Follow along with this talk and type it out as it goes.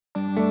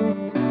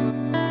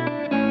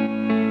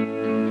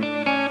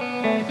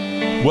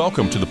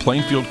Welcome to the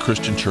Plainfield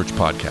Christian Church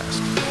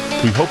podcast.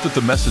 We hope that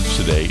the message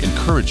today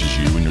encourages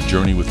you in your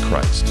journey with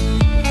Christ.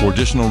 For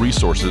additional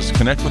resources,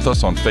 connect with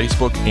us on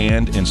Facebook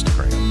and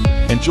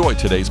Instagram. Enjoy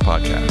today's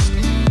podcast.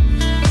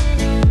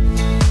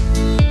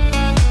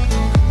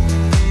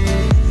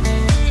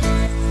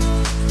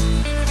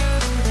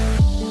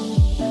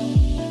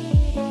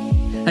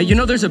 You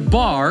know, there's a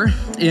bar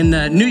in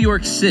New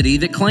York City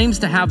that claims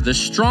to have the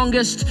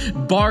strongest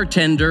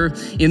bartender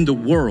in the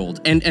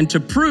world. And to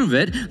prove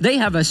it, they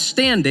have a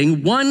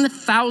standing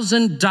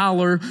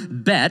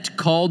 $1,000 bet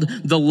called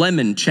the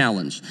Lemon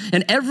Challenge.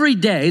 And every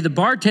day, the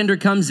bartender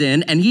comes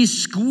in and he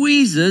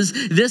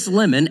squeezes this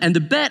lemon. And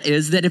the bet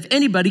is that if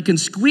anybody can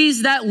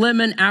squeeze that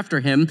lemon after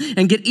him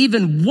and get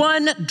even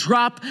one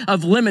drop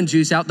of lemon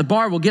juice out, the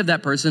bar will give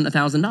that person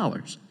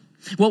 $1,000.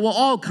 Well,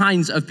 all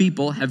kinds of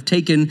people have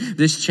taken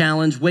this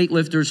challenge,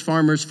 weightlifters,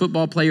 farmers,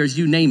 football players,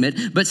 you name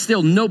it, but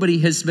still nobody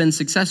has been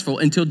successful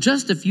until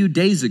just a few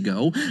days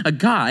ago, a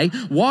guy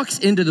walks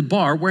into the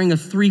bar wearing a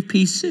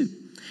three-piece suit.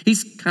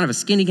 He's kind of a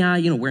skinny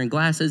guy, wearing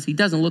glasses. He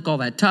doesn't look all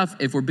that tough,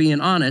 if we're being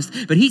honest,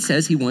 but he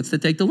says he wants to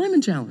take the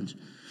lemon challenge.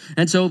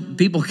 And so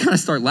people kind of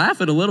start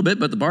laughing a little bit,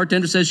 but the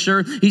bartender says,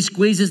 sure. He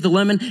squeezes the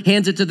lemon,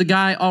 hands it to the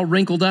guy all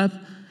wrinkled up.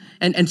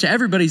 And to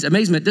everybody's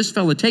amazement, this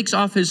fella takes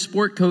off his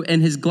sport coat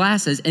and his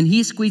glasses, and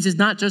he squeezes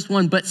not just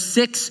one, but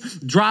 6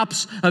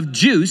 drops of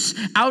juice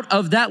out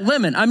of that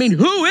lemon. I mean,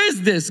 who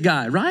is this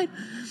guy, right?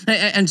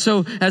 And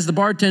so as the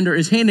bartender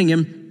is handing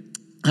him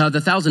the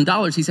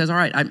 $1,000, he says, all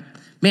right,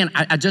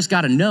 I just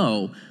got to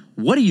know,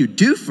 what do you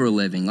do for a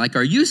living? Like,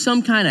 are you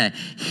some kind of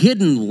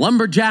hidden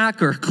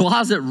lumberjack or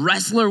closet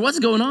wrestler? What's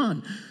going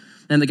on?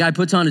 And the guy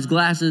puts on his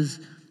glasses.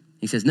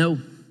 He says, no,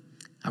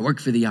 I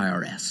work for the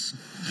IRS.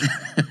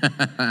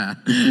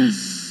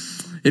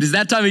 It is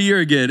that time of year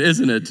again,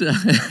 isn't it?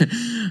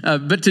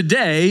 But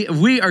today,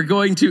 we are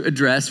going to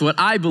address what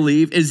I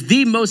believe is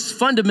the most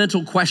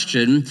fundamental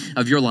question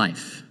of your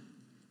life.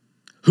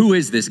 Who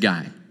is this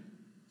guy?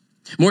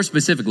 More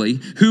specifically,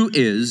 who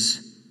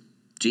is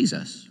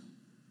Jesus?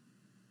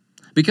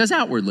 Because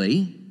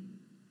outwardly,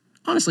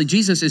 honestly,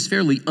 Jesus is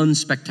fairly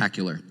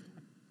unspectacular.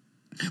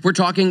 We're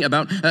talking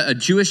about a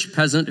Jewish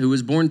peasant who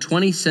was born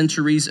 20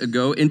 centuries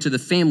ago into the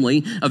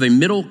family of a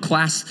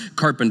middle-class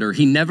carpenter.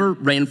 He never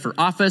ran for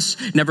office,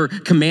 never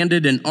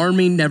commanded an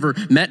army, never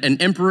met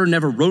an emperor,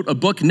 never wrote a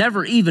book,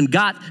 never even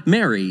got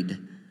married.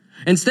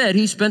 Instead,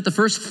 he spent the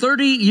first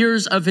 30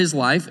 years of his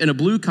life in a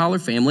blue-collar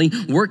family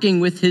working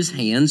with his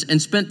hands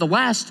and spent the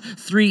last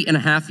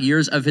 3.5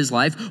 years of his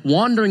life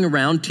wandering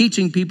around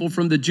teaching people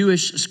from the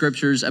Jewish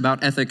scriptures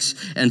about ethics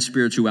and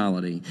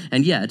spirituality.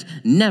 And yet,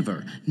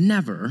 never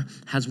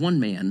has one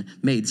man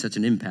made such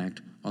an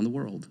impact on the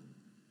world.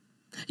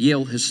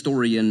 Yale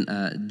historian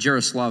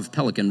Jaroslav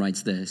Pelikan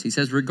writes this. He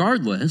says,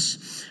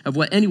 regardless of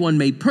what anyone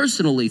may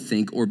personally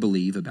think or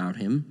believe about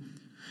him,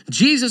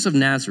 Jesus of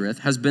Nazareth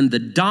has been the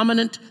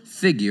dominant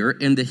figure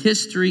in the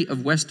history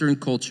of Western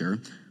culture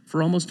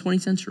for almost 20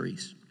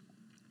 centuries.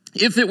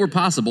 If it were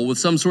possible with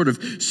some sort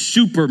of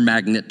super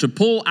magnet to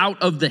pull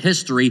out of the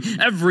history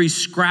every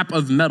scrap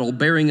of metal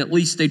bearing at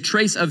least a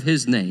trace of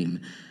his name,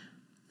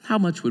 how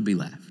much would be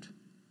left?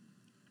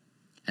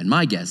 And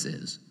my guess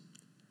is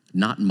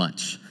not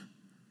much.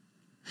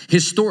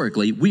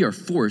 Historically, we are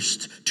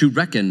forced to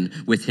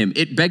reckon with him.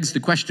 It begs the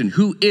question,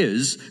 who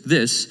is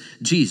this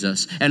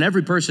Jesus? And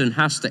every person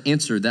has to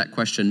answer that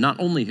question,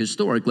 not only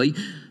historically,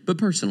 but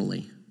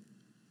personally.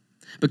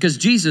 Because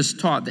Jesus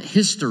taught that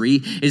history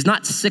is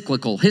not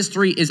cyclical.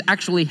 History is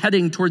actually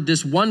heading toward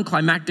this one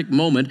climactic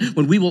moment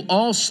when we will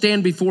all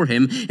stand before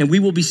him and we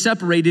will be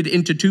separated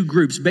into 2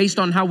 groups based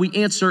on how we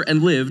answer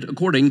and lived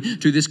according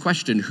to this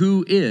question,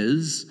 who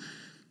is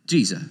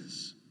Jesus?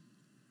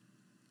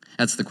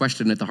 That's the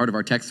question at the heart of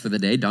our text for the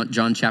day,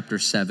 John chapter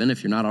 7.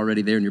 If you're not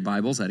already there in your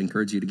Bibles, I'd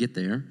encourage you to get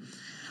there.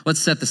 Let's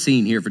set the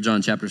scene here for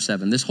John chapter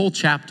 7. This whole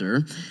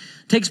chapter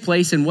takes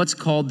place in what's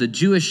called the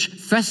Jewish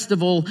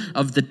Festival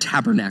of the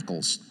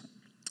Tabernacles.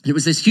 It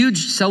was this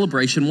huge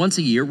celebration once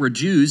a year where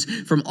Jews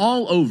from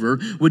all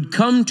over would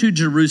come to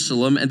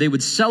Jerusalem and they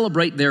would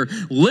celebrate their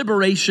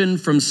liberation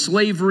from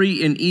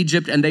slavery in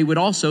Egypt, and they would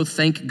also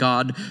thank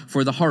God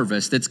for the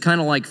harvest. It's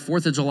kind of like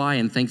 4th of July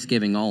and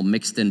Thanksgiving all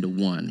mixed into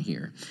one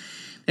here.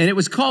 And it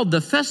was called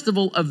the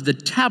Festival of the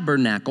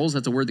Tabernacles.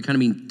 That's a word that kind of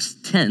means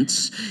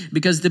tents,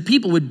 because the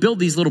people would build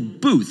these little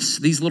booths,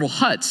 these little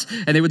huts,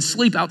 and they would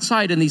sleep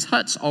outside in these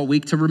huts all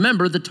week to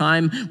remember the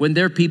time when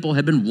their people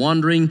had been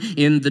wandering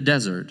in the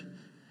desert.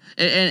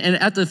 And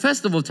at the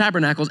Festival of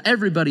Tabernacles,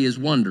 everybody is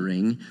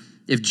wondering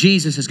if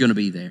Jesus is going to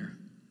be there.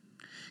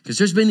 Because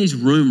there's been these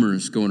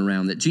rumors going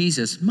around that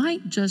Jesus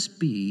might just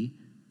be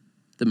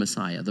the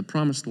Messiah, the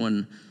promised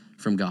one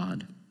from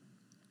God.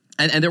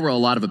 And there were a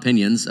lot of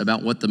opinions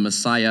about what the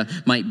Messiah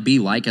might be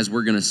like, as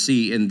we're going to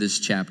see in this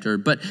chapter.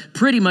 But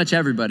pretty much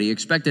everybody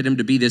expected him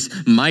to be this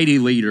mighty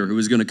leader who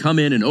was going to come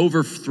in and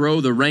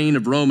overthrow the reign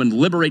of Rome and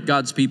liberate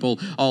God's people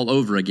all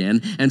over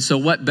again. And so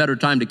what better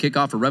time to kick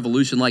off a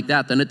revolution like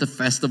that than at the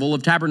Festival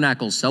of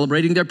Tabernacles,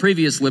 celebrating their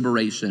previous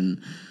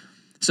liberation?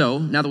 So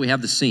now that we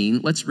have the scene,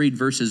 let's read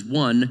verses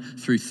 1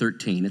 through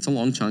 13. It's a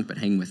long chunk, but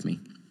hang with me.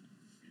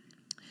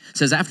 It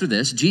says, after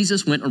this,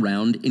 Jesus went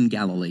around in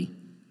Galilee.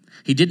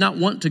 He did not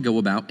want to go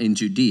about in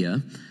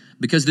Judea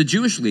because the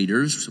Jewish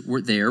leaders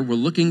were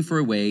looking for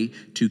a way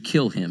to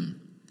kill him.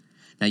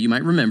 Now, you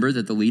might remember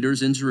that the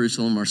leaders in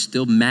Jerusalem are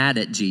still mad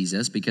at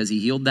Jesus because he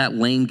healed that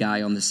lame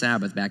guy on the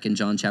Sabbath back in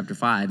John chapter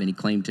 5, and he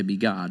claimed to be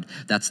God.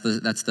 That's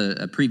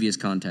the previous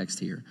context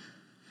here.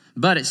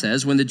 But it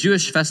says, when the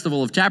Jewish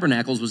festival of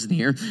tabernacles was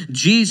near,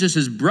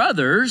 Jesus'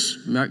 brothers,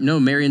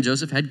 Mary and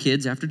Joseph had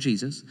kids after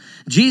Jesus.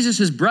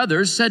 Jesus'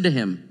 brothers said to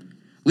him,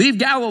 leave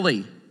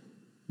Galilee,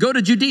 go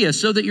to Judea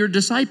so that your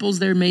disciples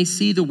there may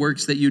see the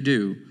works that you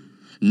do.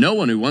 No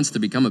one who wants to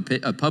become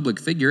a public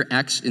figure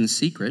acts in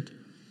secret.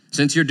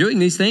 Since you're doing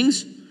these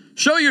things,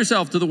 show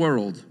yourself to the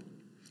world.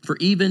 For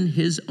even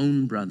his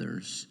own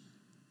brothers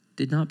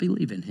did not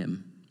believe in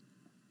him.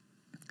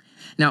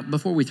 Now,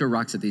 before we throw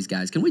rocks at these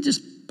guys, can we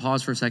just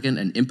pause for a second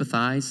and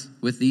empathize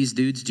with these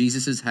dudes,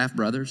 Jesus'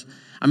 half-brothers?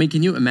 I mean,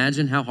 can you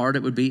imagine how hard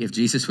it would be if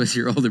Jesus was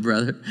your older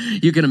brother?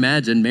 You can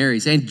imagine Mary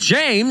saying,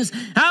 James,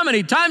 how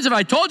many times have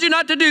I told you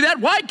not to do that?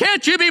 Why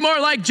can't you be more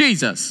like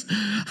Jesus?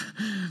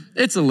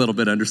 It's a little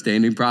bit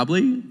understanding,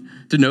 probably,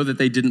 to know that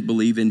they didn't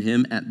believe in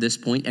him at this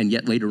point, and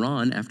yet later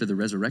on, after the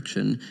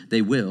resurrection,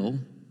 they will.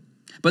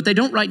 But they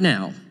don't right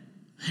now.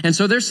 And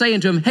so they're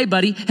saying to him, hey,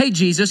 buddy, hey,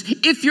 Jesus,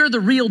 if you're the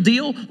real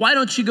deal, why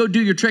don't you go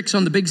do your tricks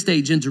on the big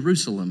stage in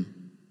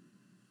Jerusalem?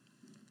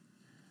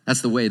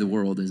 That's the way of the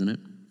world, isn't it?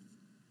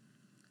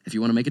 If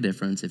you want to make a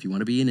difference, if you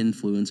want to be an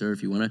influencer,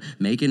 if you want to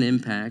make an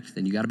impact,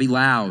 then you got to be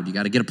loud. You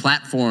got to get a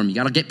platform. You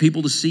got to get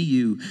people to see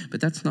you. But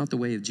that's not the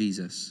way of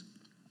Jesus.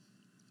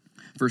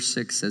 Verse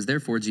 6 says,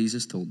 therefore,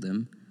 Jesus told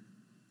them,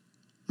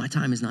 my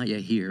time is not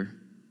yet here.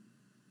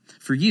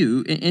 For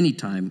you, any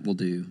time will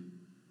do.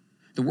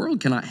 The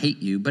world cannot hate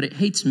you, but it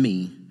hates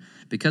me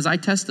because I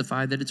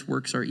testify that its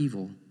works are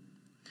evil.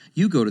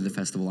 You go to the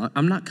festival.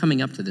 I'm not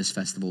coming up to this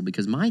festival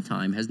because my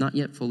time has not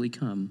yet fully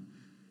come.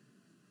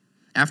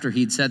 After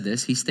he'd said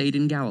this, he stayed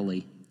in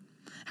Galilee.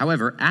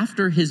 However,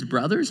 after his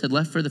brothers had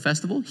left for the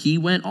festival, he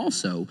went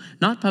also,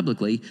 not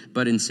publicly,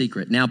 but in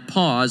secret. Now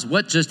pause,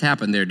 what just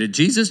happened there? Did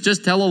Jesus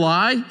just tell a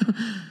lie?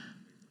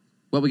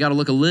 Well, we got to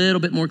look a little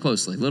bit more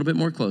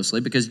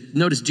closely, because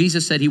notice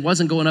Jesus said he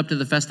wasn't going up to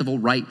the festival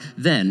right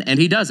then, and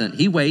he doesn't.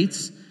 He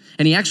waits,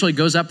 and he actually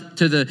goes up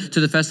to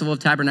the Festival of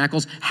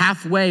Tabernacles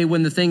halfway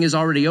when the thing is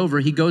already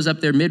over. He goes up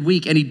there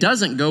midweek, and he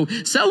doesn't go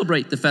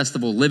celebrate the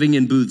festival living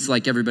in booths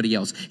like everybody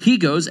else. He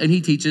goes and he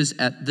teaches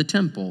at the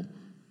temple.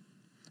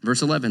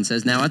 Verse 11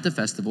 says, now at the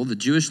festival, the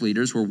Jewish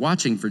leaders were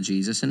watching for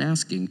Jesus and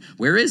asking,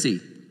 where is he?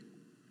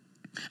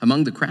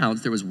 Among the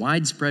crowds, there was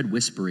widespread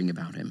whispering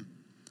about him.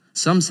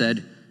 Some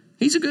said,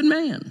 he's a good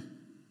man.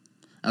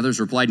 Others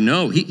replied,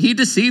 no, he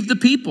deceived the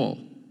people.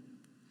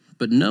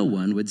 But no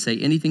one would say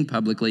anything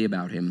publicly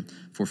about him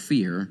for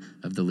fear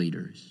of the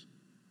leaders.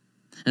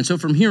 And so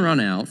from here on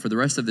out, for the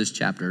rest of this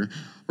chapter,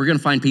 we're going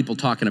to find people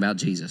talking about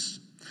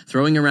Jesus,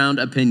 throwing around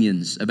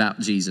opinions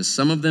about Jesus,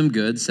 some of them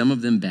good, some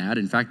of them bad.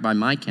 In fact, by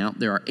my count,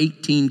 there are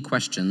 18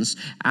 questions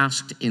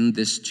asked in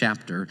this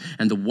chapter.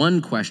 And the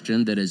one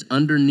question that is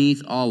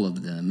underneath all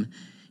of them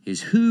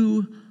is,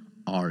 who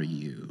are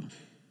you?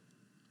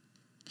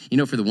 You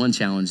know, for the one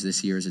challenge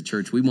this year as a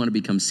church, we want to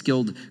become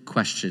skilled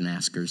question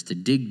askers to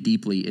dig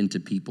deeply into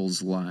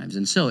people's lives.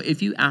 And so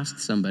if you ask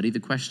somebody the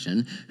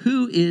question,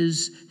 who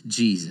is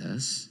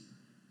Jesus?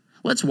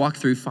 Let's walk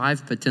through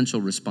 5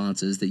 potential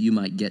responses that you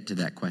might get to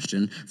that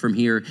question from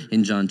here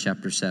in John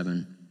chapter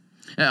 7.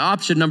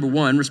 Option number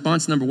 1,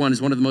 response number 1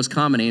 is one of the most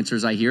common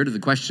answers I hear to the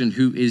question,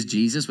 who is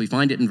Jesus? We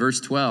find it in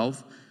verse 12.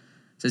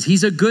 It says,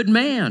 he's a good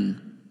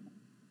man.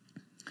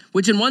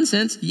 Which in one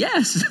sense,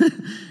 yes,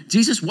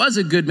 Jesus was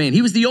a good man.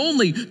 He was the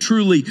only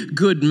truly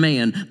good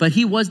man, but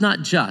he was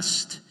not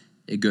just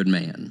a good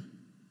man.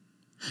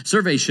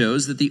 Survey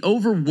shows that the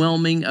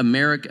overwhelming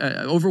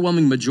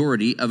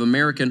majority of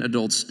American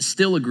adults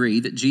still agree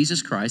that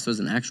Jesus Christ was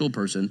an actual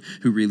person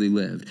who really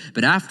lived.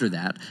 But after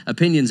that,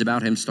 opinions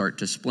about him start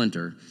to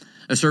splinter.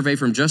 A survey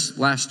from just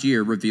last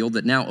year revealed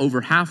that now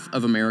over half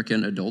of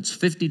American adults,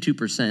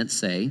 52%,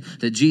 say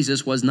that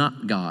Jesus was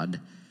not God.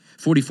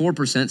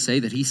 44% say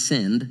that he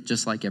sinned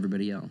just like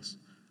everybody else.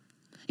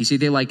 You see,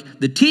 they like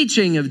the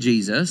teaching of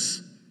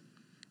Jesus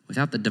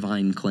without the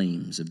divine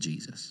claims of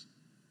Jesus.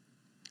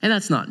 And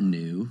that's not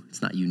new.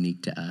 It's not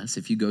unique to us.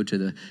 If you go to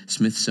the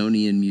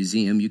Smithsonian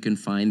Museum, you can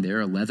find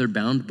there a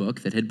leather-bound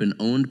book that had been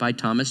owned by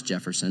Thomas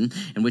Jefferson,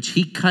 in which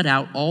he cut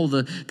out all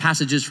the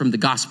passages from the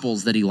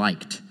Gospels that he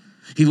liked.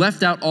 He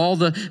left out all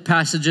the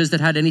passages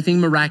that had anything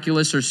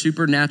miraculous or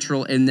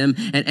supernatural in them,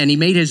 and he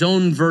made his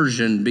own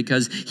version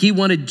because he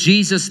wanted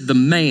Jesus the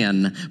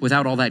man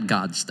without all that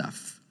God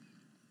stuff.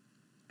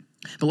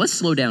 But let's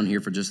slow down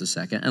here for just a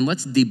second, and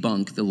let's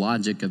debunk the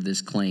logic of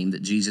this claim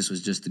that Jesus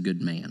was just a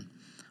good man.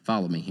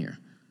 Follow me here.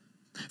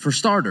 For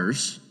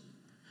starters,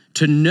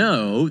 to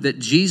know that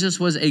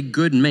Jesus was a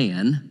good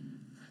man,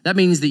 that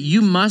means that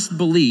you must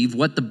believe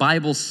what the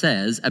Bible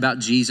says about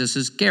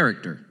Jesus'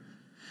 character.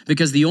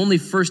 because the only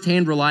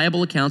firsthand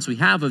reliable accounts we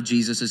have of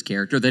Jesus'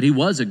 character, that he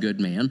was a good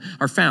man,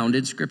 are found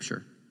in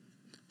Scripture.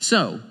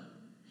 So,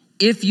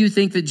 if you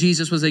think that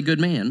Jesus was a good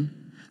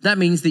man, that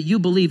means that you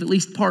believe at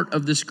least part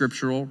of the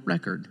scriptural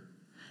record.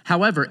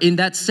 However, in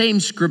that same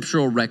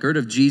scriptural record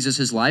of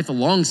Jesus' life,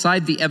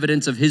 alongside the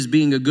evidence of his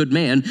being a good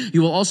man,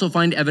 you will also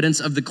find evidence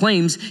of the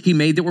claims he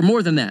made that were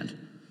more than that.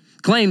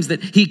 Claims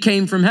that he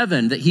came from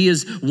heaven, that he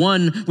is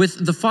one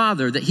with the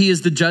Father, that he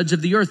is the judge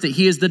of the earth, that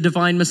he is the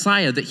divine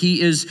Messiah, that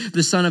he is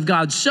the Son of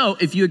God. So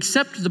if you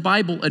accept the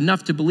Bible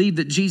enough to believe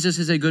that Jesus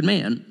is a good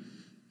man,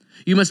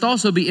 you must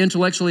also be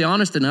intellectually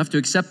honest enough to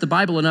accept the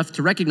Bible enough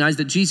to recognize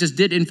that Jesus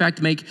did in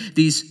fact make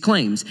these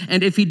claims.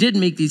 And if he did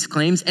make these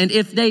claims, and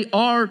if they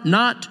are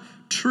not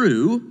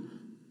true,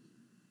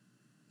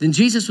 then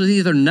Jesus was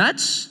either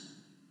nuts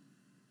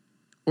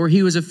or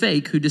he was a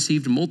fake who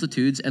deceived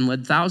multitudes and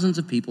led thousands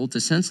of people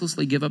to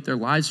senselessly give up their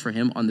lives for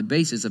him on the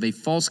basis of a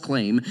false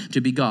claim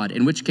to be God,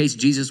 in which case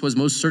Jesus was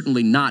most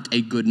certainly not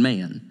a good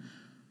man.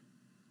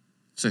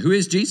 So who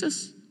is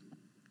Jesus?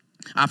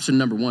 Option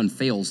number one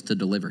fails to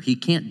deliver. He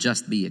can't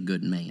just be a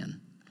good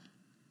man.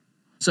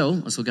 So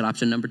let's look at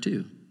option number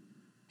two.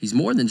 He's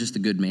more than just a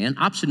good man.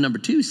 Option number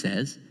two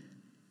says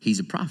he's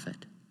a prophet.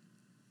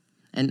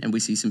 And we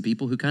see some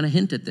people who kind of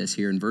hint at this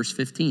here in verse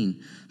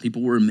 15.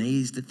 People were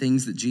amazed at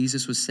things that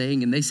Jesus was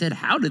saying, and they said,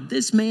 how did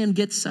this man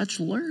get such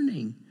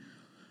learning?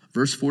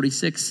 Verse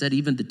 46 said,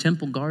 even the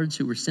temple guards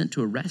who were sent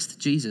to arrest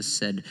Jesus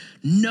said,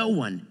 no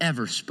one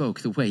ever spoke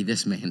the way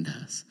this man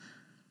does.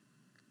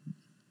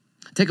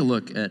 Take a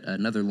look at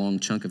another long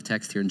chunk of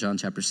text here in John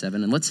chapter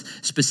 7, and let's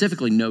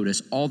specifically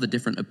notice all the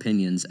different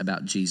opinions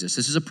about Jesus.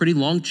 This is a pretty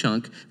long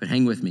chunk, but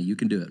hang with me, you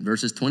can do it.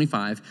 Verses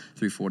 25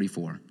 through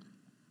 44.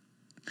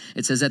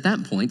 It says, at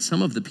that point,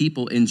 some of the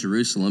people in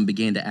Jerusalem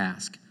began to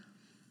ask,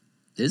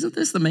 isn't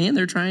this the man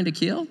they're trying to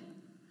kill?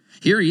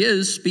 Here he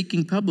is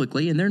speaking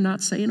publicly, and they're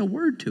not saying a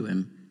word to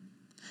him.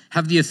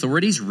 Have the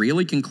authorities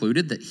really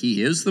concluded that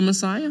he is the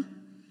Messiah?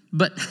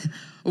 But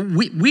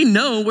we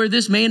know where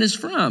this man is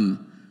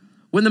from.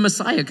 When the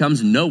Messiah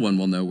comes, no one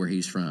will know where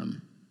he's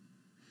from.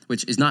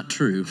 Which is not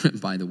true,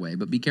 by the way,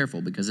 but be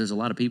careful because there's a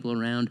lot of people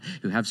around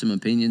who have some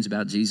opinions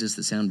about Jesus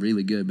that sound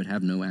really good but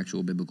have no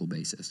actual biblical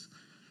basis.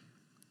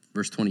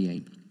 Verse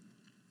 28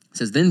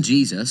 says, then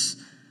Jesus,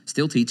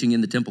 still teaching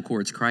in the temple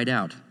courts, cried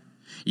out,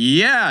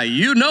 yeah,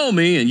 you know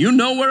me and you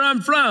know where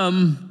I'm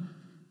from.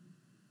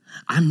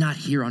 I'm not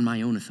here on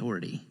my own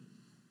authority,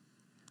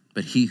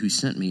 but he who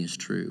sent me is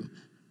true.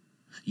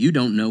 You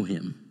don't know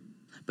him,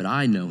 but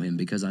I know him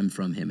because I'm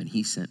from him and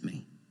he sent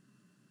me.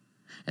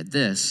 At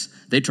this,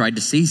 they tried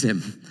to seize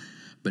him,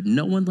 but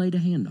no one laid a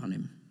hand on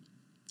him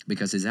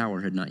because his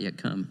hour had not yet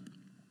come.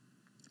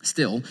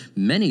 Still,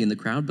 many in the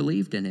crowd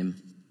believed in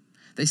him.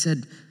 They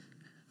said,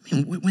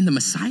 when the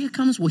Messiah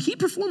comes, will he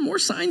perform more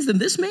signs than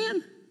this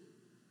man?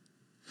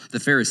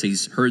 The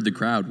Pharisees heard the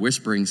crowd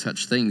whispering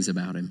such things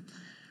about him.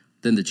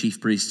 Then the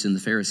chief priests and the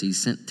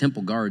Pharisees sent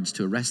temple guards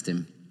to arrest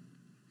him.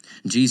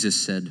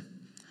 Jesus said,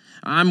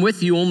 I'm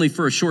with you only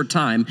for a short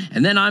time,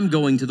 and then I'm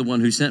going to the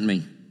one who sent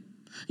me.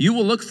 You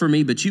will look for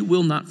me, but you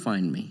will not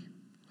find me.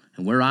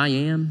 And where I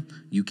am,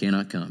 you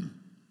cannot come.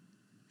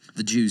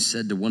 The Jews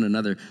said to one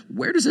another,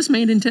 where does this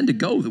man intend to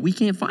go that we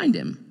can't find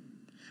him?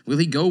 Will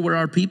he go where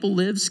our people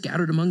live,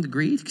 scattered among the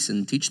Greeks,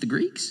 and teach the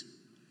Greeks?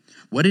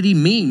 What did he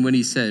mean when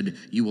he said,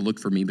 you will look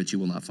for me, but you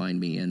will not find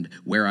me, and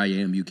where I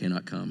am, you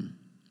cannot come?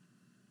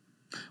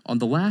 On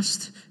the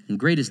last and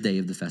greatest day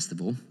of the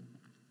festival,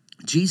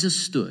 Jesus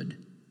stood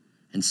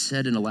and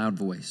said in a loud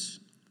voice,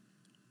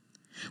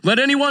 let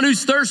anyone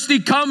who's thirsty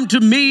come to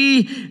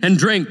me and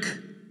drink.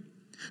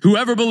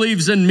 Whoever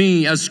believes in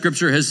me, as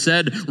Scripture has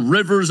said,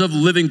 rivers of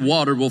living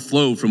water will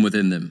flow from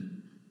within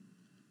them.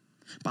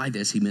 By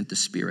this he meant the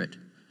Spirit,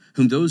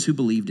 whom those who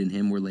believed in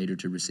him were later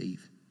to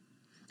receive.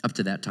 Up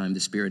to that time, the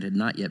Spirit had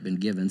not yet been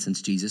given,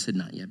 since Jesus had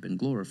not yet been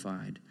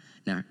glorified.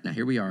 Now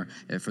here we are.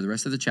 For the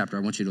rest of the chapter,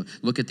 I want you to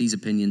look at these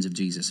opinions of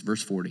Jesus.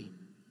 Verse 40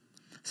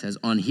 says,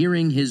 on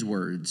hearing his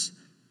words,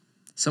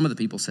 some of the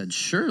people said,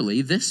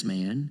 surely this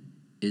man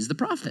is the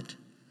prophet.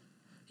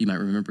 You might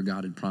remember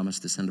God had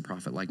promised to send a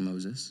prophet like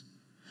Moses.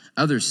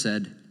 Others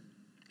said,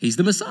 he's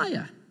the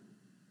Messiah.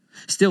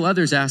 Still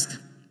others asked,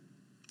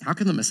 how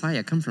can the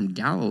Messiah come from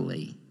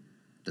Galilee?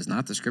 Does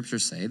not the Scripture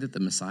say that the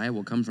Messiah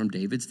will come from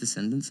David's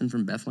descendants and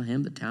from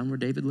Bethlehem, the town where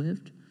David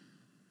lived?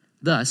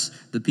 Thus,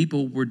 the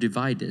people were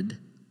divided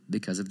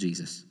because of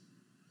Jesus.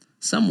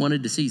 Some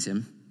wanted to seize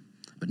him,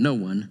 but no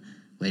one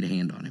laid a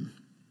hand on him.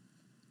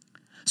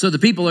 So the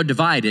people are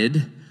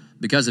divided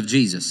because of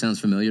Jesus. Sounds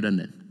familiar, doesn't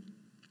it?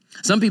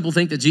 Some people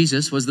think that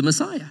Jesus was the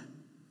Messiah.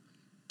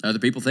 Other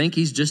people think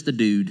he's just a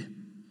dude.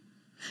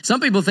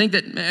 Some people think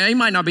that he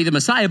might not be the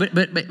Messiah,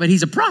 but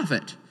he's a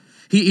prophet.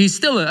 He's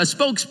still a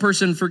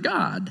spokesperson for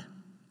God.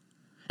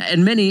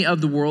 And many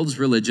of the world's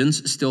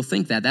religions still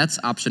think that. That's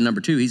option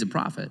number two, he's a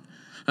prophet.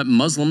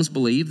 Muslims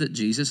believe that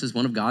Jesus is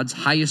one of God's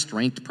highest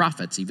ranked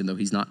prophets, even though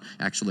he's not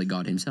actually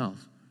God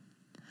himself.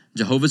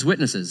 Jehovah's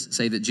Witnesses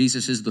say that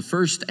Jesus is the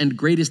first and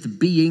greatest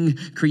being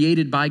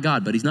created by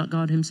God, but he's not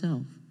God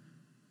himself.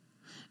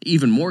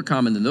 Even more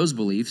common than those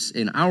beliefs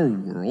in our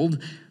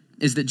world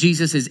is that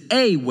Jesus is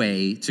a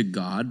way to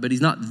God, but he's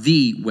not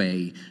the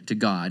way to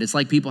God. It's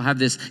like people have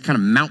this kind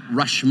of Mount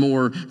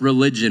Rushmore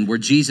religion where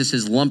Jesus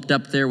is lumped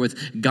up there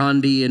with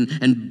Gandhi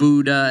and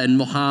Buddha and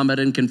Muhammad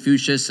and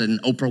Confucius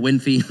and Oprah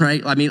Winfrey,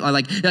 right? I mean,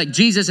 like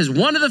Jesus is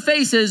one of the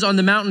faces on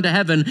the mountain to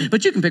heaven,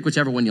 but you can pick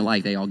whichever one you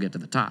like. They all get to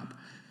the top.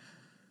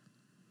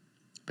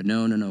 But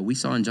no. We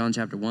saw in John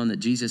chapter 1 that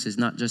Jesus is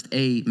not just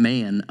a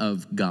man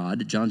of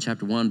God. John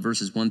chapter 1,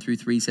 verses 1 through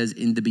 3 says,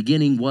 in the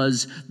beginning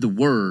was the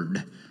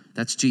Word.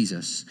 That's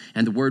Jesus.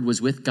 And the Word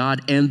was with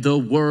God, and the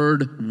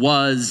Word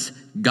was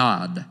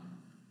God.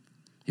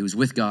 He was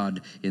with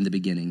God in the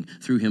beginning.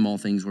 Through him all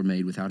things were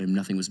made. Without him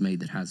nothing was made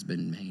that has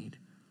been made.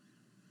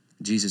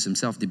 Jesus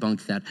himself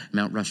debunked that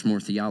Mount Rushmore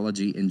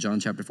theology in John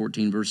chapter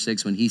 14, verse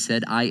 6, when he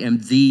said, I am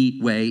the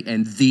way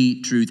and the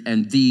truth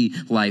and the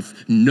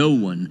life. No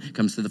one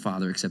comes to the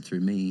Father except through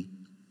me.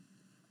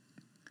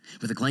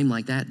 With a claim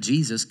like that,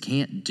 Jesus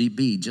can't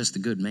be just a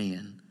good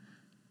man.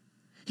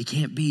 He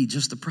can't be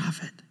just a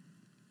prophet.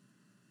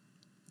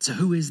 So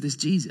who is this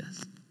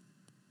Jesus?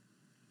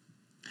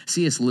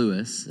 C.S.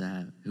 Lewis,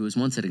 who was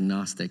once an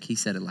agnostic, he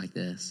said it like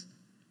this.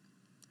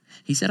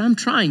 He said, I'm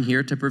trying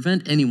here to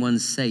prevent anyone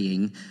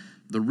saying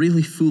the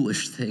really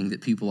foolish thing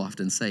that people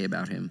often say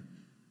about him.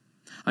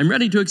 I'm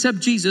ready to accept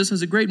Jesus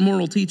as a great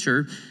moral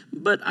teacher,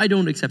 but I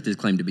don't accept his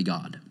claim to be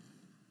God.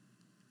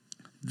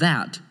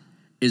 That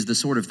is the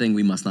sort of thing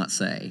we must not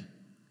say.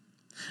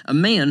 A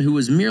man who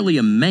was merely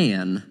a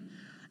man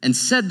and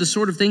said the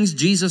sort of things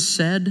Jesus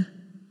said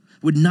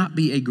would not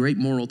be a great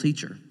moral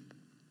teacher.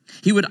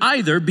 He would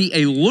either be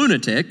a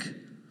lunatic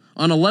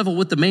on a level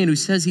with the man who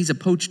says he's a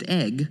poached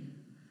egg,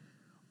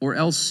 or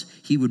else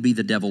he would be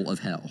the devil of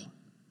hell.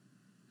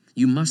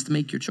 You must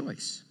make your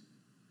choice.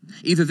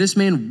 Either this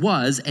man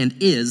was and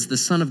is the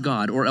Son of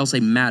God, or else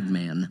a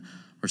madman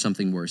or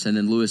something worse. And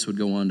then Lewis would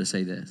go on to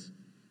say this.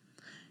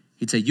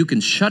 He'd say, you can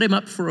shut him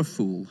up for a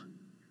fool,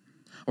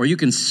 or you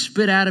can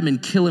spit at him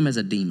and kill him as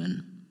a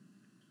demon,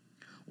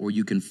 or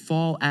you can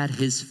fall at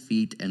his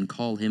feet and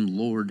call him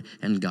Lord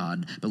and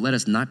God. But let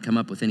us not come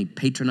up with any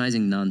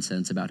patronizing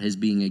nonsense about his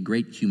being a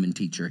great human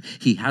teacher.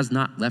 He has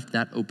not left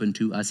that open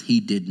to us. He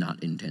did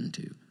not intend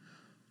to.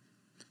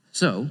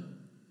 So,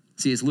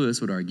 C.S. Lewis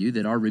would argue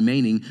that our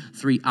remaining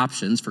three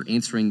options for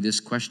answering this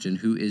question,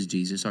 who is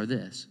Jesus, are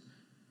this.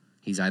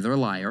 He's either a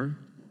liar,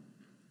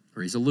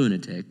 or he's a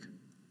lunatic,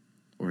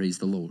 or he's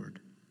the Lord.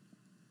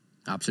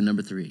 Option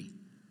number 3,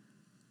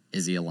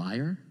 is he a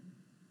liar?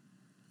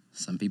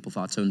 Some people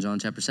thought so in John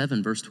chapter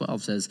 7, verse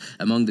 12 says,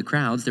 among the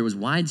crowds there was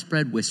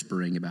widespread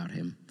whispering about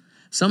him.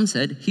 Some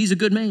said, he's a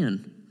good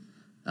man.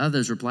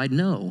 Others replied,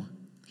 no,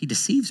 he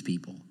deceives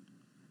people.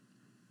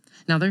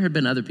 Now, there had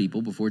been other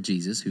people before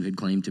Jesus who had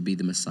claimed to be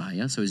the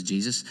Messiah. So is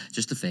Jesus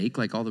just a fake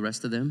like all the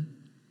rest of them?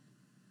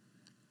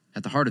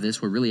 At the heart of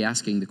this, we're really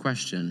asking the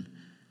question,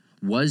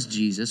 was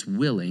Jesus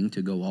willing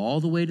to go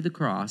all the way to the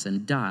cross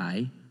and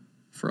die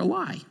for a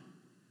lie?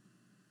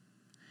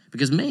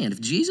 Because man, if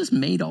Jesus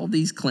made all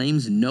these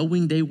claims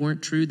knowing they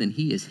weren't true, then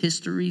he is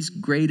history's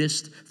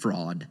greatest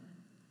fraud.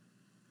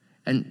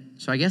 And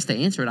so I guess to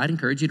answer it, I'd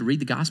encourage you to read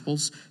the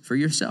Gospels for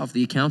yourself,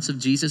 the accounts of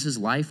Jesus'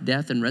 life,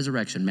 death, and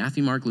resurrection,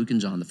 Matthew, Mark, Luke, and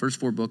John, the first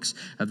 4 books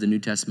of the New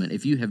Testament.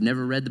 If you have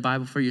never read the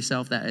Bible for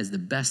yourself, that is the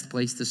best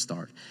place to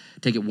start.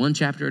 Take it one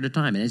chapter at a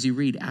time, and as you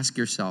read, ask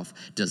yourself,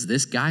 does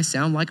this guy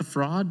sound like a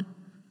fraud?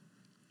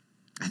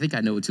 I think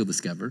I know what you'll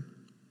discover.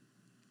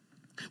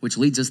 Which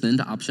leads us then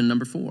to option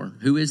number 4.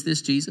 Who is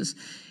this Jesus?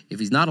 If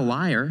he's not a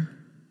liar,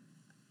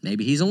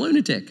 maybe he's a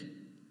lunatic.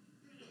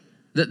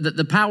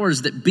 The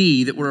powers that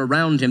be that were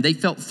around him, they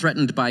felt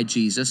threatened by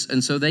Jesus,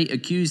 and so they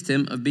accused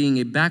him of being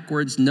a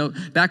backwoods,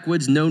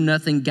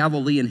 know-nothing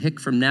Galilean hick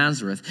from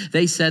Nazareth.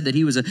 They said that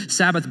he was a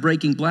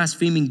Sabbath-breaking,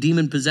 blaspheming,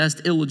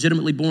 demon-possessed,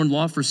 illegitimately born,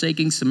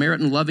 law-forsaking,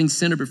 Samaritan-loving,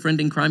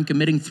 sinner-befriending,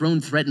 crime-committing,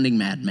 throne-threatening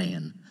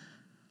madman.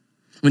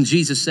 When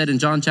Jesus said in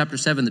John chapter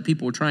 7 that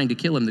people were trying to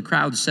kill him, the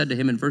crowd said to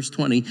him in verse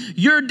 20,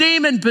 you're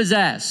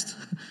demon-possessed,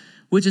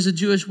 which is a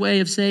Jewish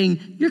way of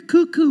saying, you're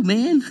cuckoo,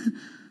 man.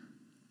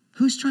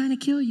 Who's trying to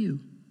kill you?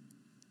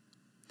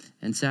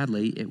 And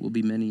sadly, it will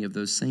be many of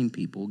those same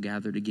people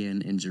gathered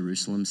again in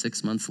Jerusalem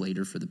 6 months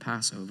later for the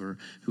Passover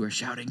who are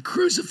shouting,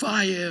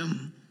 crucify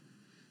him.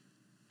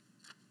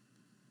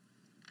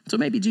 So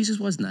maybe Jesus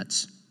was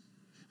nuts.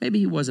 Maybe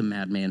he was a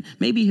madman.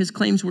 Maybe his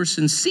claims were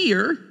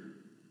sincere,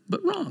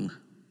 but wrong.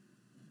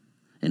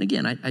 And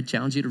again, I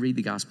challenge you to read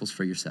the Gospels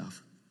for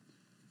yourself.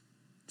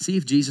 See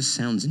if Jesus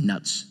sounds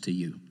nuts to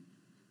you.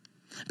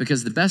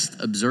 Because the best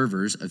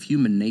observers of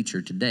human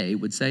nature today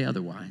would say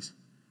otherwise.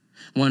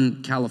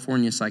 One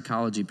California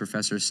psychology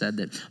professor said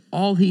that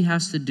all he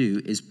has to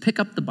do is pick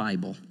up the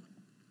Bible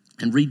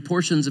and read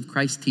portions of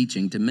Christ's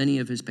teaching to many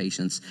of his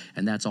patients,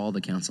 and that's all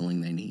the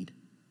counseling they need.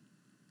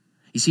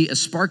 You see, a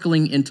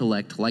sparkling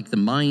intellect like the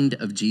mind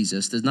of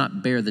Jesus does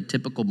not bear the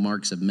typical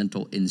marks of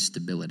mental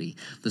instability.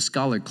 The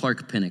scholar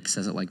Clark Pinnock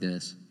says it like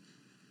this.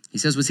 He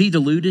says, was he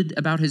deluded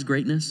about his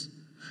greatness?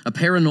 A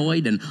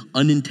paranoid and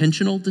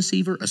unintentional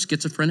deceiver? A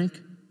schizophrenic?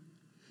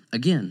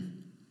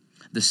 Again,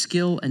 The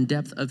skill and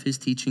depth of his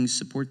teachings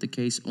support the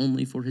case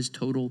only for his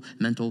total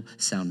mental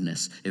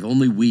soundness. If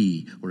only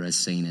we were as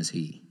sane as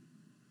he.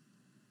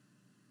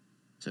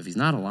 So if he's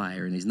not a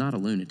liar and he's not a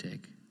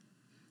lunatic,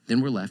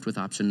 then we're left with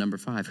option number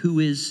 5. Who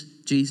is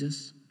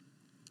Jesus?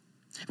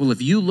 Well,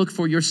 if you look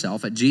for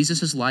yourself at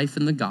Jesus' life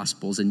in the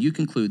Gospels and you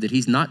conclude that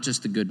he's not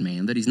just a good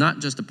man, that he's not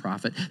just a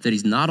prophet, that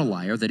he's not a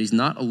liar, that he's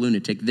not a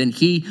lunatic, then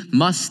he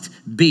must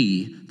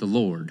be the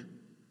Lord.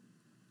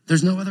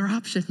 There's no other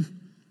option.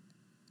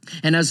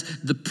 And as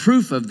the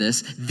proof of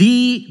this,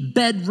 the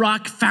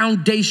bedrock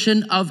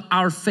foundation of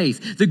our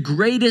faith, the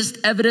greatest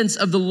evidence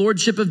of the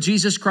lordship of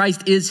Jesus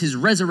Christ is his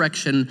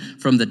resurrection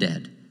from the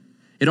dead.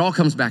 It all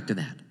comes back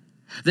to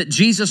that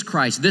Jesus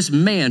Christ, this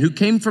man who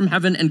came from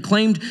heaven and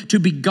claimed to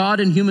be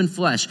God in human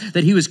flesh,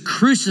 that he was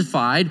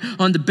crucified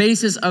on the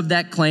basis of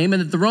that claim,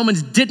 and that the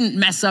Romans didn't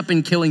mess up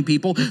in killing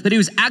people, that he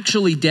was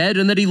actually dead,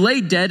 and that he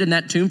lay dead in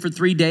that tomb for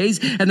 3 days,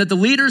 and that the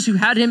leaders who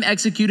had him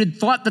executed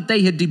thought that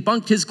they had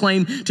debunked his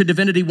claim to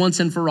divinity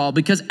once and for all,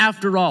 because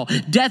after all,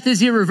 death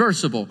is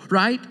irreversible,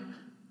 right?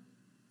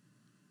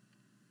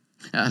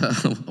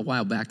 A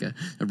while back, a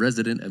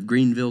resident of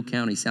Greenville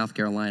County, South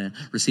Carolina,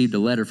 received a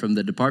letter from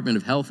the Department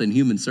of Health and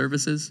Human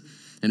Services,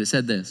 and it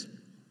said this: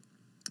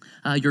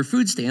 your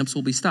food stamps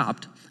will be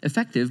stopped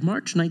effective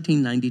March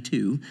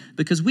 1992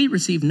 because we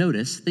received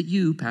notice that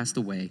you passed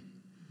away.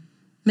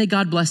 May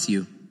God bless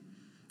you.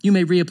 You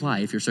may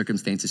reapply if your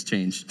circumstances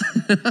change.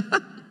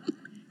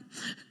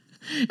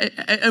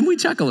 And we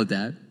chuckle at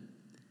that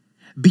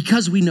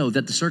because we know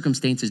that the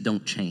circumstances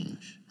don't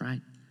change,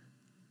 right?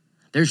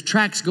 There's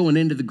tracks going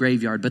into the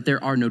graveyard, but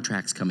there are no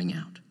tracks coming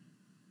out.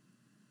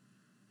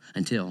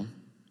 Until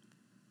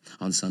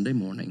on Sunday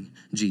morning,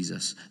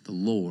 Jesus, the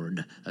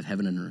Lord of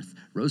heaven and earth,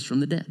 rose from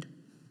the dead.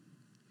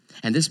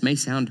 And this may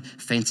sound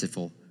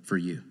fanciful for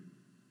you,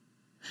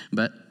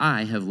 but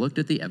I have looked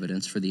at the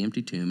evidence for the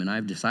empty tomb, and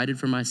I've decided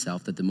for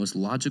myself that the most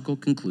logical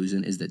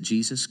conclusion is that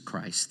Jesus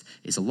Christ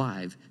is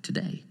alive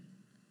today.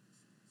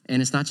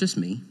 And it's not just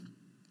me.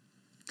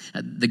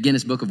 The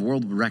Guinness Book of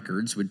World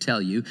Records would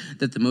tell you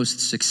that the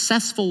most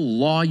successful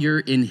lawyer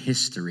in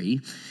history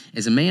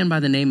is a man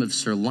by the name of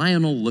Sir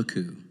Lionel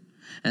Lecoué.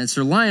 And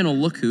Sir Lionel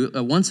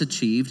Lecoué once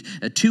achieved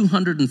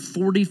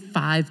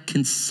 245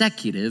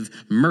 consecutive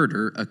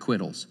murder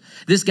acquittals.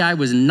 This guy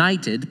was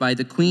knighted by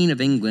the Queen of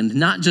England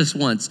not just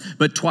once,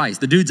 but twice.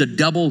 The dude's a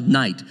double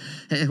knight.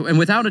 And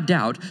without a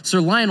doubt,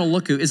 Sir Lionel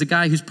Lecoué is a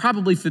guy who's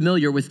probably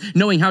familiar with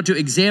knowing how to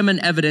examine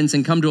evidence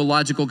and come to a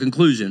logical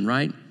conclusion,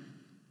 right?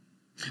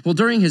 Well,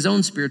 during his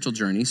own spiritual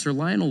journey, Sir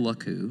Lionel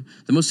Lecoué,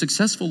 the most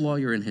successful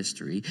lawyer in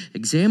history,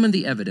 examined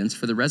the evidence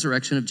for the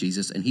resurrection of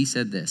Jesus, and he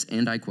said this,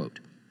 and I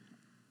quote,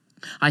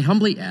 "I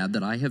humbly add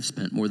that I have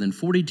spent more than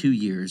 42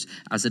 years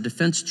as a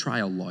defense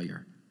trial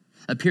lawyer,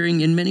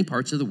 appearing in many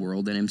parts of the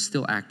world, and am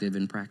still active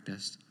in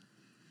practice.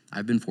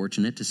 I've been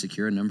fortunate to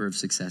secure a number of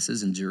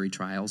successes in jury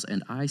trials,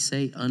 and I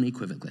say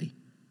unequivocally,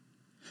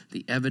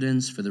 the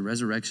evidence for the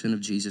resurrection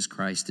of Jesus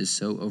Christ is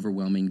so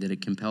overwhelming that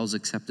it compels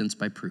acceptance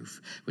by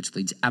proof, which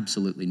leaves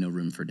absolutely no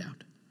room for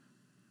doubt."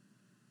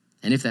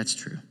 And if that's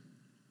true,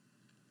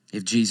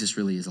 if Jesus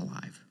really is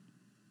alive,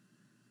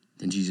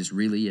 then Jesus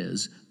really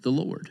is the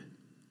Lord.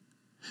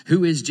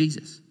 Who is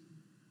Jesus?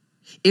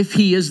 If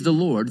he is the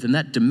Lord, then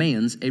that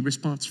demands a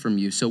response from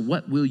you. So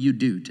what will you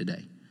do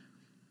today?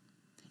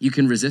 You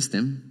can resist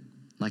him,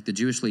 like the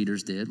Jewish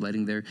leaders did,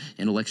 letting their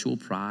intellectual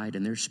pride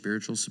and their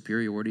spiritual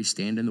superiority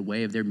stand in the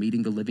way of their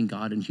meeting the living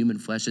God in human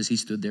flesh as he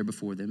stood there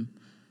before them.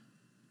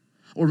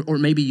 Or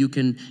maybe you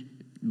can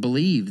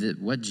believe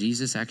that what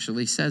Jesus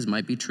actually says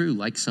might be true,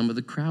 like some of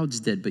the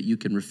crowds did, but you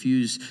can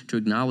refuse to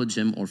acknowledge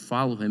him or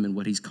follow him in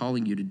what he's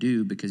calling you to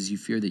do because you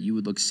fear that you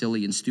would look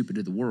silly and stupid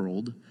to the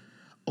world.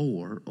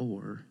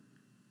 Or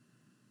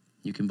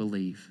you can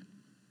believe.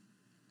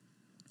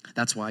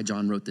 That's why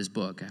John wrote this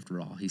book, after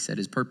all. He said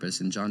his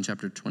purpose in John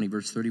chapter 20,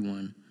 verse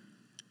 31.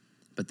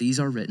 But these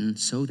are written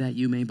so that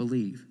you may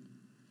believe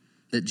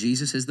that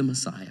Jesus is the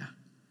Messiah,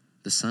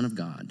 the Son of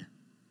God,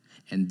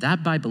 and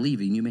that by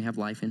believing you may have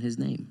life in his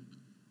name.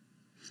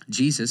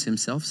 Jesus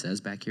himself says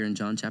back here in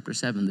John chapter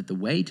 7 that the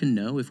way to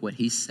know if what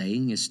he's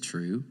saying is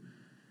true,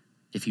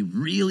 if he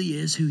really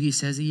is who he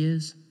says he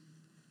is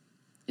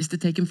to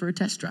take him for a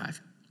test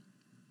drive.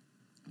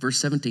 Verse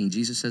 17,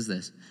 Jesus says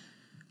this: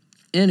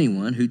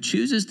 anyone who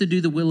chooses to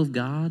do the will of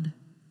God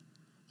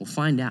will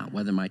find out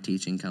whether my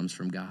teaching comes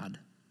from God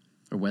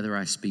or whether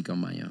I speak on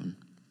my own.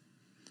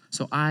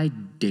 So I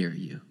dare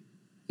you.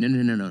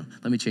 No.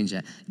 Let me change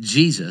that.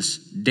 Jesus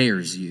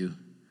dares you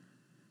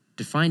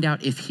to find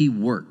out if he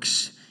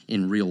works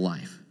in real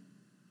life.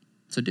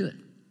 So do it.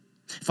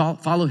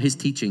 Follow his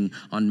teaching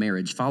on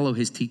marriage. Follow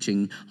his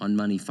teaching on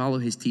money. Follow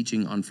his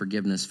teaching on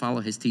forgiveness.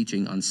 Follow his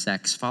teaching on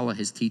sex. Follow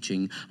his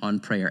teaching on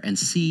prayer and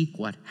see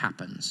what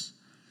happens.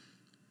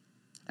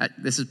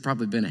 This has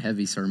probably been a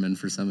heavy sermon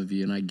for some of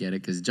you, and I get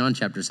it, because John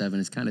chapter 7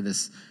 is kind of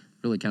this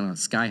really kind of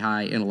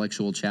sky-high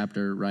intellectual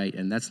chapter, right?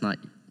 And that's not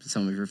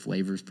some of your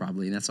flavors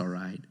probably, and that's all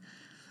right.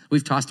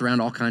 We've tossed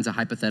around all kinds of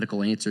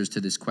hypothetical answers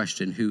to this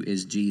question, who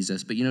is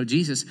Jesus? But you know,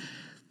 Jesus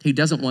He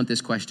doesn't want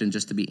this question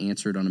just to be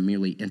answered on a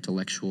merely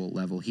intellectual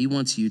level. He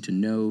wants you to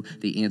know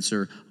the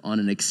answer on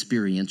an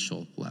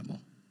experiential level.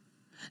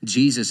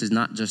 Jesus is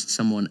not just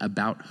someone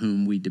about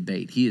whom we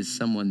debate. He is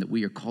someone that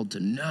we are called to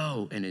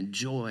know and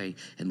enjoy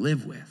and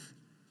live with.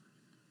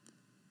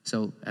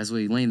 So as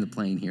we land the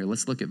plane here,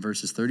 let's look at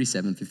verses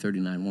 37 through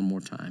 39 one more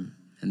time.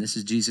 And this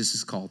is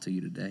Jesus' call to you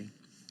today.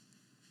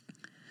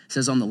 It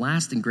says, on the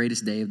last and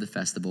greatest day of the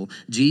festival,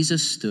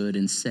 Jesus stood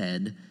and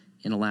said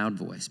in a loud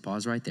voice,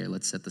 pause right there,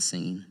 let's set the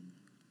scene.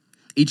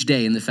 Each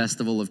day in the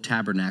Festival of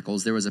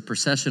Tabernacles, there was a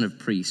procession of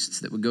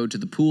priests that would go to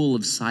the pool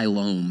of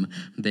Siloam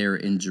there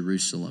in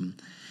Jerusalem.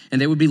 And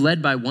they would be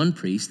led by one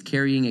priest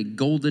carrying a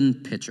golden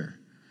pitcher.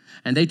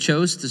 And they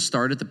chose to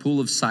start at the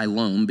pool of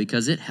Siloam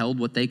because it held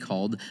what they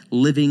called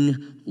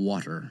living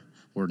water,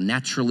 or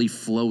naturally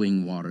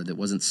flowing water that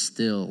wasn't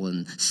still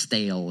and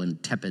stale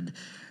and tepid.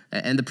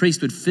 And the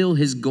priest would fill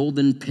his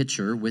golden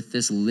pitcher with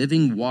this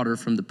living water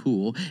from the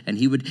pool, and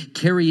he would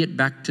carry it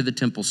back to the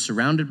temple,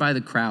 surrounded by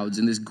the crowds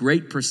in this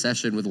great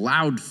procession with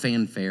loud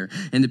fanfare.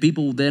 And the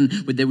people then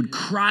would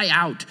cry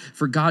out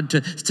for God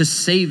to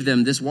save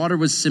them. This water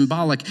was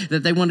symbolic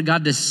that they wanted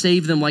God to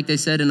save them, like they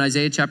said in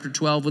Isaiah chapter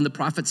 12, when the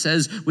prophet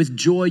says, with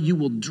joy you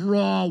will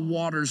draw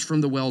waters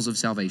from the wells of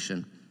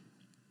salvation.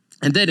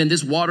 And then in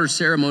this water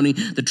ceremony,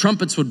 the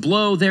trumpets would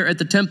blow there at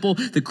the temple,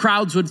 the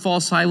crowds would fall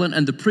silent,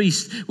 and the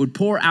priest would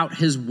pour out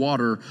his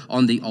water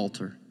on the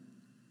altar.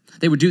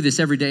 They would do this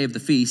every day of the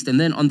feast, and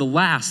then on the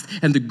last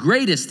and the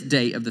greatest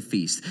day of the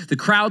feast, the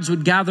crowds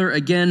would gather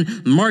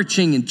again,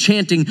 marching and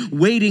chanting,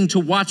 waiting to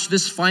watch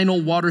this final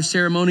water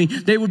ceremony.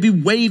 They would be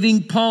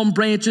waving palm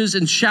branches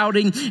and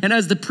shouting, and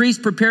as the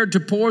priest prepared to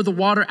pour the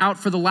water out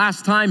for the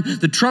last time,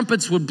 the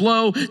trumpets would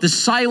blow, the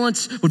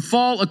silence would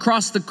fall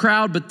across the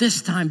crowd, but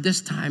this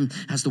time,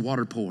 as the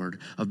water poured,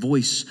 a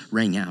voice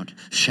rang out,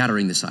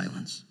 shattering the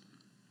silence.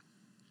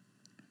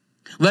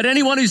 Let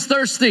anyone who's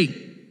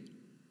thirsty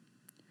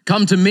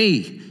come to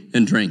me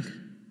and drink.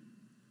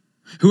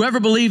 Whoever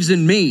believes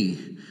in me,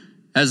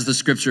 as the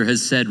scripture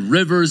has said,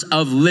 rivers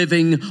of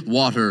living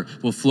water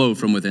will flow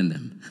from within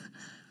them.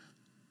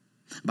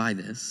 By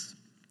this,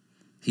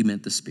 he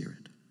meant the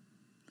Spirit,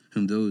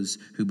 whom those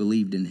who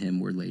believed in him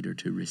were later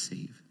to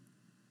receive.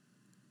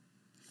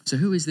 So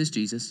who is this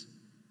Jesus?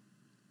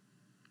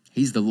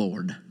 He's the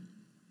Lord,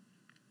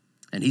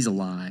 and he's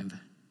alive.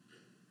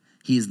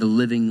 He is the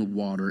living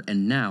water,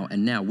 and now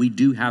we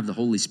do have the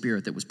Holy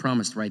Spirit that was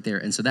promised right there.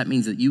 And so that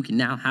means that you can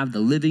now have the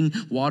living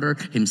water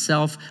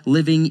himself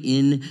living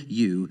in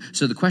you.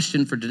 So the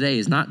question for today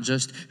is not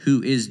just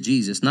who is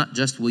Jesus, not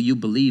just will you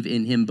believe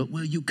in him, but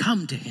will you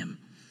come to him?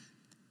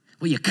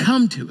 Will you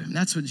come to him?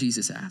 That's what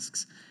Jesus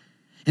asks.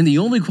 And the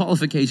only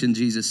qualification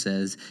Jesus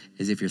says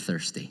is if you're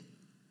thirsty.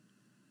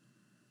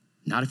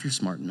 Not if you're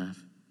smart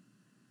enough,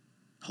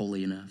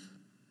 holy enough,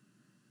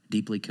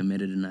 deeply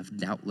committed enough,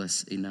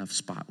 doubtless enough,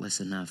 spotless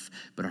enough,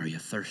 but are you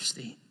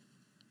thirsty?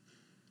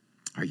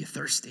 Are you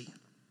thirsty?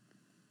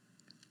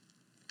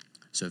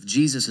 So if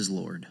Jesus is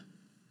Lord,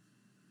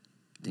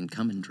 then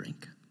come and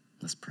drink.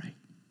 Let's pray.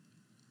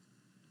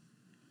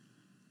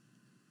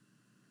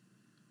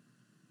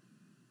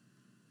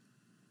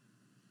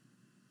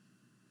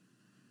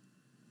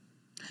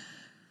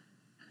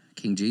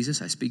 King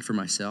Jesus, I speak for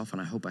myself, and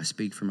I hope I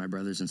speak for my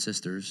brothers and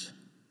sisters,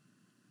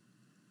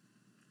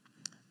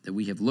 that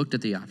we have looked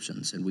at the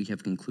options and we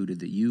have concluded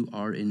that you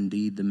are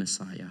indeed the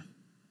Messiah,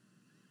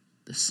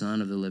 the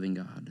Son of the living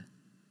God,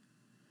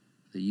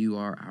 that you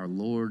are our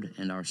Lord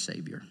and our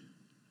Savior.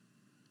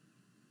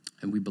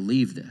 And we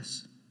believe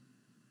this,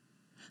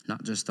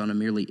 not just on a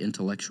merely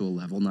intellectual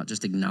level, not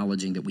just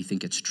acknowledging that we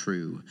think it's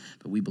true,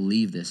 but we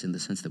believe this in the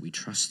sense that we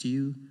trust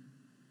you.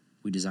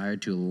 We desire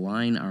to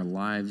align our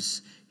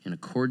lives in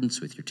accordance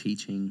with your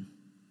teaching.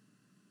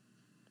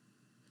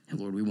 And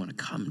Lord, we want to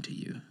come to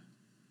you.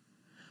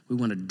 We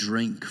want to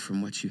drink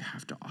from what you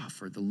have to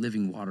offer, the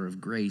living water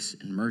of grace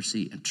and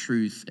mercy and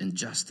truth and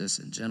justice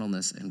and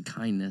gentleness and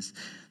kindness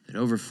that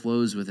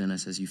overflows within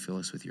us as you fill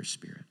us with your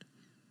Spirit.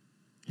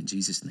 In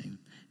Jesus' name,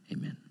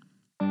 amen.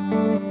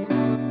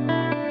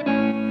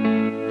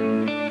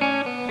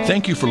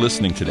 Thank you for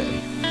listening today.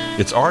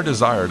 It's our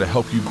desire to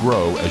help you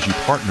grow as you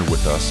partner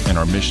with us in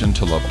our mission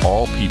to love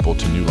all people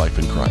to new life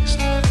in Christ.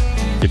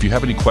 If you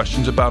have any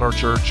questions about our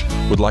church,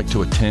 would like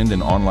to attend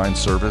an online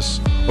service,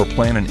 or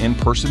plan an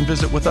in-person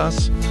visit with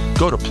us,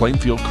 go to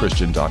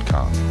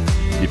plainfieldchristian.com.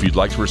 If you'd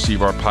like to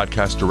receive our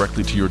podcast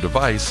directly to your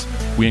device,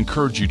 we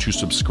encourage you to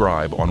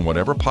subscribe on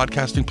whatever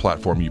podcasting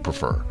platform you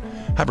prefer.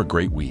 Have a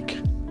great week.